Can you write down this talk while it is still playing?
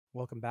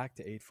Welcome back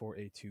to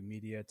 8482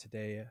 Media.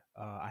 Today,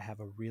 I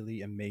have a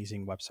really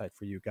amazing website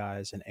for you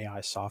guys, an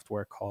AI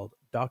software called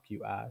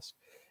DocuAsk.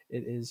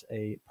 It is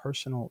a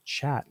personal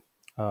chat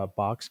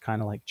box,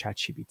 kind of like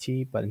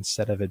ChatGPT, but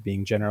instead of it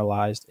being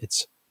generalized,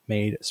 it's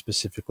made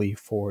specifically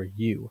for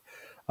you.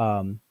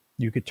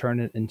 You could turn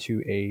it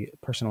into a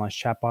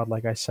personalized chatbot,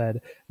 like I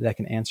said, that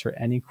can answer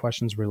any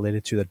questions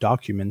related to the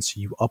documents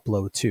you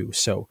upload to.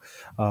 So,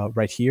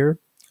 right here,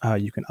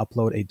 you can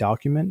upload a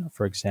document,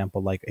 for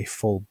example, like a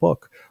full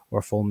book or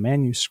a full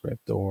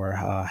manuscript or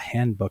a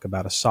handbook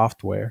about a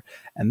software.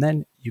 And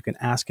then you can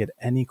ask it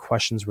any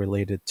questions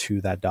related to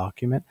that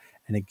document,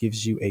 and it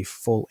gives you a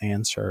full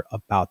answer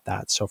about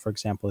that. So, for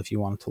example, if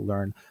you wanted to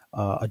learn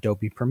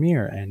Adobe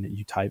Premiere and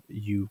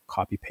you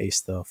copy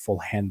paste the full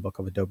handbook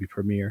of Adobe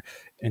Premiere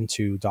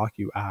into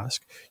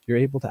DocuAsk, you're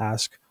able to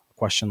ask a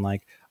question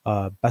like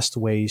best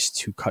ways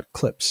to cut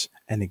clips,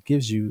 and it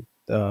gives you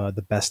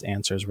the best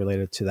answers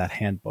related to that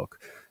handbook.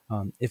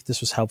 If this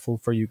was helpful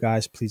for you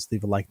guys, please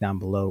leave a like down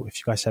below. If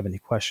you guys have any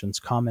questions,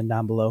 comment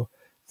down below.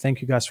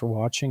 Thank you guys for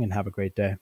watching and have a great day.